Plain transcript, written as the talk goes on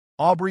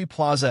Aubrey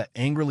Plaza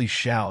angrily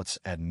shouts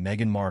at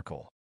Meghan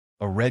Markle.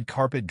 A red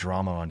carpet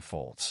drama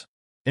unfolds.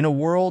 In a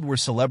world where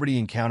celebrity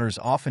encounters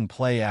often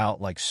play out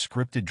like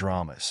scripted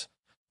dramas,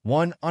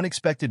 one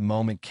unexpected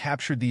moment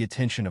captured the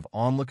attention of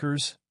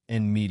onlookers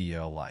and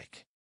media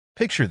alike.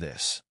 Picture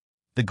this: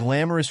 the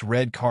glamorous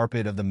red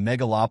carpet of the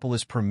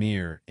Megalopolis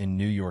premiere in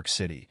New York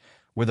City,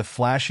 where the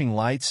flashing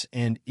lights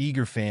and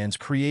eager fans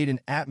create an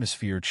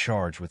atmosphere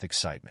charged with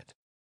excitement.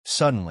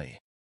 Suddenly,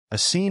 a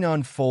scene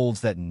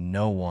unfolds that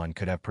no one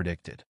could have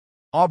predicted.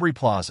 Aubrey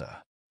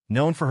Plaza,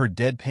 known for her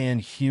deadpan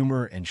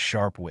humor and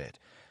sharp wit,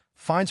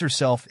 finds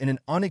herself in an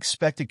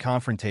unexpected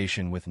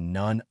confrontation with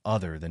none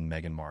other than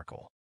Meghan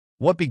Markle.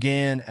 What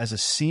began as a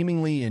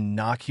seemingly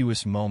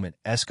innocuous moment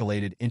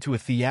escalated into a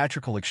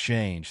theatrical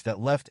exchange that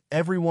left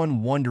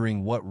everyone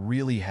wondering what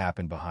really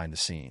happened behind the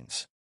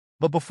scenes.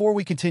 But before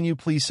we continue,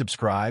 please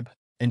subscribe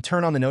and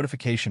turn on the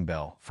notification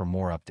bell for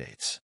more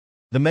updates.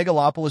 The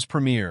Megalopolis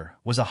premiere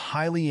was a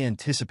highly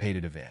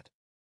anticipated event,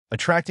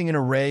 attracting an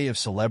array of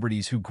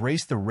celebrities who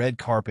graced the red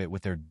carpet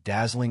with their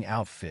dazzling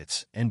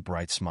outfits and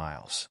bright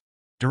smiles.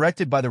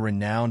 Directed by the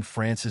renowned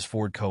Francis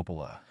Ford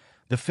Coppola,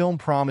 the film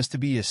promised to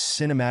be a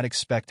cinematic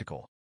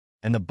spectacle,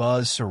 and the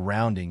buzz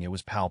surrounding it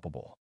was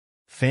palpable.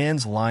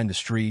 Fans lined the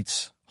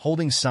streets,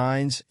 holding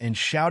signs and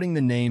shouting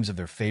the names of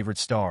their favorite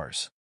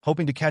stars,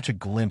 hoping to catch a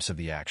glimpse of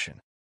the action.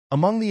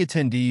 Among the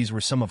attendees were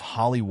some of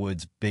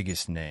Hollywood's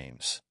biggest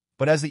names.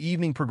 But as the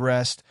evening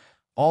progressed,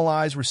 all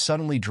eyes were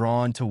suddenly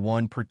drawn to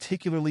one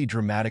particularly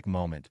dramatic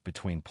moment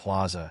between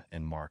Plaza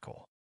and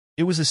Markle.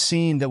 It was a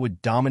scene that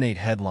would dominate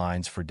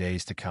headlines for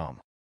days to come.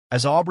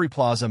 As Aubrey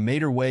Plaza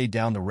made her way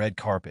down the red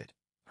carpet,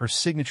 her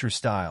signature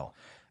style,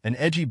 an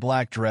edgy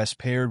black dress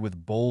paired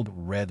with bold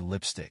red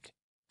lipstick,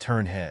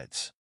 turned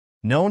heads.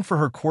 Known for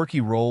her quirky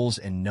roles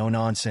and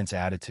no-nonsense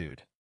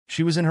attitude,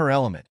 she was in her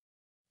element,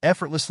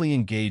 effortlessly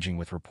engaging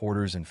with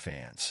reporters and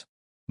fans.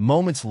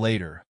 Moments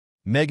later,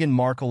 Meghan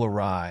Markle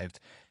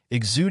arrived,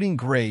 exuding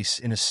grace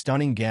in a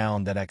stunning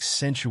gown that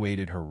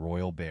accentuated her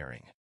royal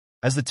bearing.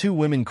 As the two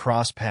women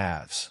crossed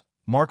paths,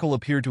 Markle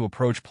appeared to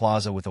approach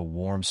Plaza with a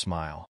warm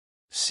smile,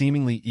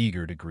 seemingly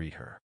eager to greet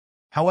her.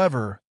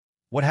 However,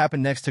 what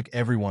happened next took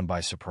everyone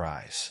by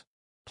surprise.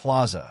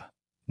 Plaza,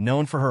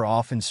 known for her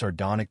often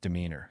sardonic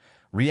demeanor,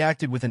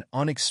 reacted with an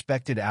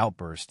unexpected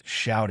outburst,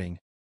 shouting,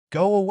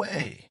 "Go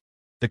away!"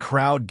 The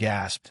crowd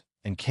gasped,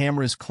 and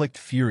cameras clicked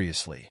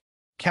furiously,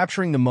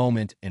 capturing the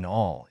moment in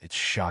all its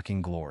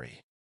shocking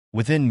glory.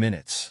 Within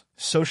minutes,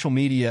 social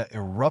media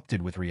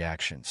erupted with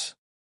reactions.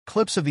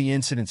 Clips of the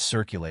incident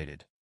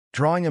circulated,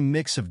 drawing a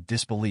mix of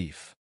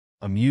disbelief,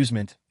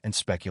 amusement, and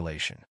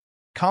speculation.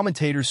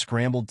 Commentators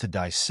scrambled to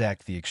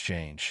dissect the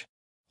exchange,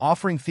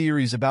 offering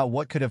theories about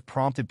what could have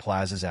prompted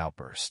Plaza's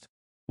outburst.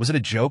 Was it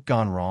a joke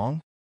gone wrong?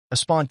 A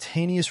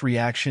spontaneous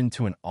reaction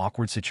to an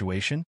awkward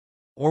situation?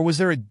 Or was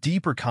there a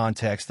deeper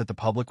context that the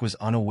public was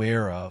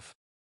unaware of?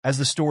 As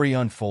the story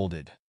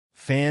unfolded,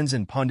 fans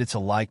and pundits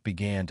alike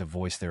began to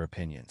voice their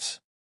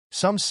opinions.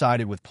 Some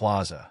sided with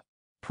Plaza,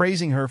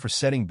 praising her for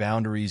setting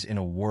boundaries in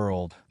a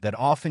world that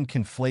often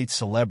conflates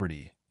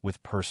celebrity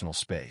with personal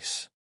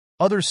space.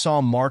 Others saw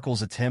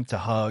Markle's attempt to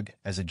hug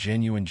as a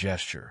genuine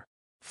gesture,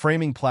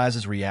 framing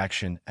Plaza's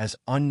reaction as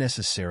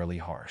unnecessarily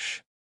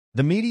harsh.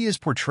 The media's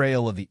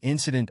portrayal of the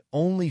incident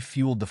only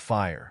fueled the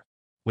fire,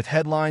 with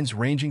headlines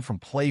ranging from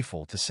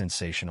playful to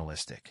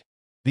sensationalistic.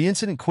 The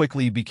incident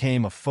quickly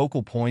became a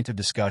focal point of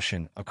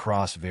discussion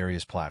across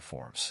various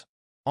platforms.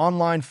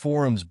 Online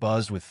forums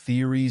buzzed with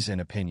theories and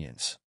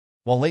opinions,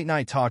 while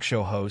late-night talk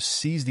show hosts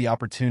seized the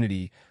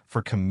opportunity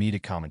for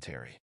comedic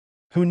commentary.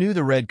 "Who knew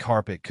the red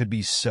carpet could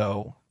be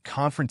so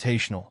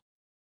confrontational?"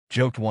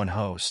 joked one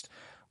host,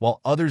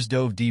 while others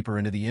dove deeper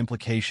into the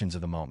implications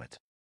of the moment.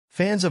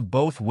 Fans of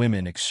both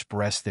women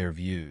expressed their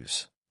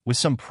views, with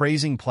some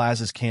praising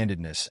Plaza's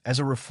candidness as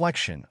a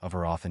reflection of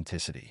her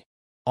authenticity.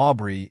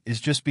 "Aubrey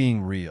is just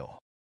being real.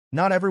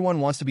 Not everyone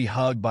wants to be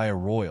hugged by a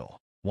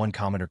royal," one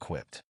commenter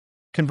quipped.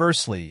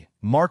 Conversely,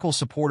 Markle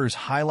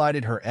supporters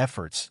highlighted her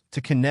efforts to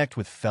connect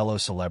with fellow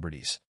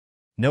celebrities,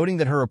 noting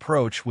that her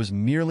approach was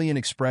merely an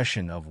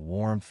expression of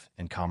warmth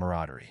and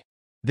camaraderie.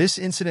 This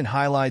incident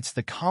highlights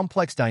the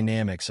complex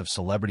dynamics of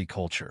celebrity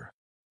culture,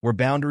 where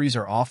boundaries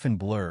are often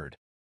blurred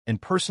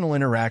and personal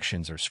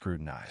interactions are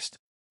scrutinized.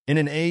 In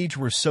an age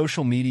where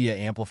social media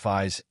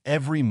amplifies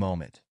every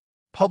moment,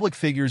 public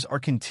figures are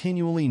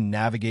continually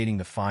navigating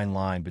the fine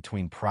line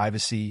between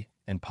privacy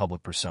and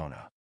public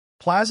persona.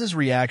 Plaza's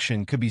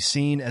reaction could be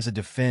seen as a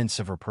defense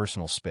of her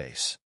personal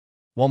space,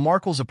 while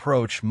Markle's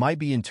approach might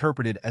be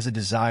interpreted as a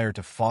desire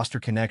to foster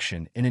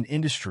connection in an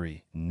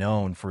industry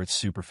known for its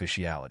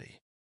superficiality.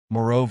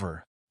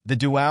 Moreover, the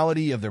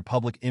duality of their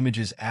public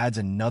images adds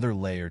another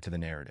layer to the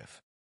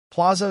narrative.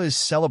 Plaza is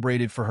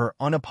celebrated for her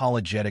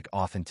unapologetic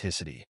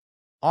authenticity,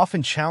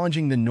 often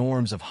challenging the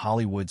norms of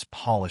Hollywood's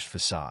polished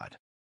facade.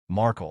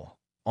 Markle,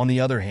 on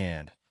the other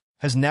hand,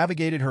 has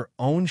navigated her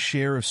own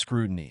share of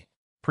scrutiny,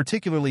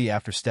 particularly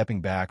after stepping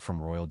back from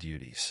royal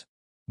duties.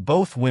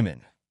 Both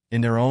women,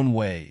 in their own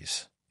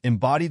ways,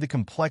 embody the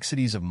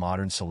complexities of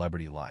modern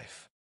celebrity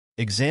life.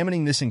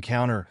 Examining this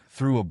encounter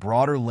through a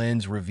broader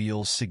lens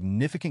reveals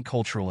significant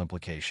cultural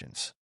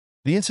implications.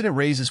 The incident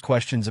raises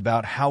questions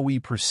about how we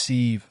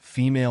perceive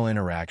female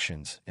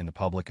interactions in the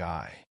public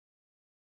eye.